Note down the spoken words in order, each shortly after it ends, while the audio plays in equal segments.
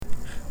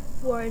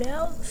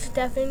Wardell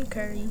Stephen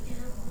Curry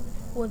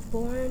was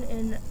born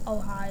in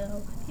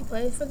Ohio. He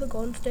plays for the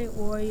Golden State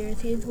Warriors.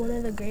 He is one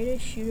of the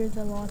greatest shooters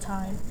of all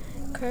time.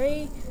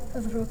 Curry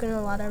has broken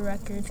a lot of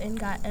records and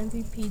got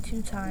MVP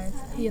 2 times.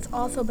 He has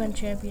also been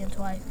champion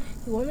twice.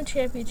 He won the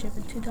championship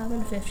in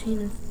 2015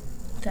 and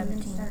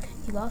 17.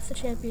 He lost the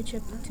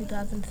championship in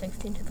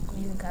 2016 to the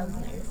Cleveland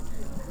Cavaliers.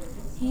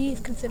 He is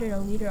considered a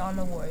leader on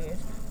the Warriors.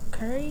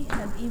 Curry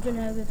has even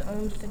has his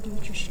own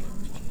signature shoe.